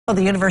Well,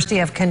 the University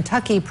of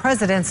Kentucky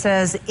president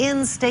says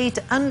in-state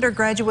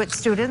undergraduate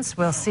students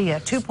will see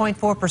a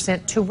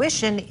 2.4%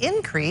 tuition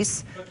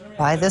increase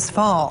by this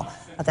fall.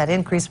 That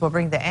increase will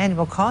bring the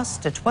annual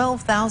cost to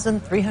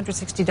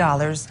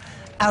 $12,360.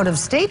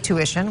 Out-of-state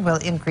tuition will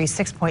increase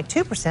 6.2%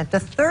 to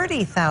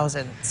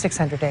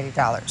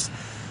 $30,680.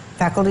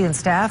 Faculty and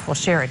staff will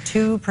share a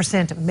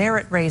 2%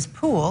 merit raise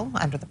pool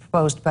under the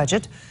proposed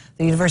budget.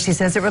 The university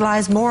says it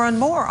relies more and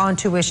more on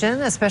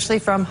tuition, especially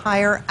from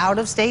higher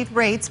out-of-state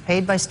rates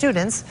paid by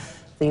students.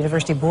 The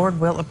university board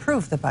will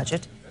approve the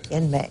budget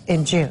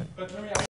in June.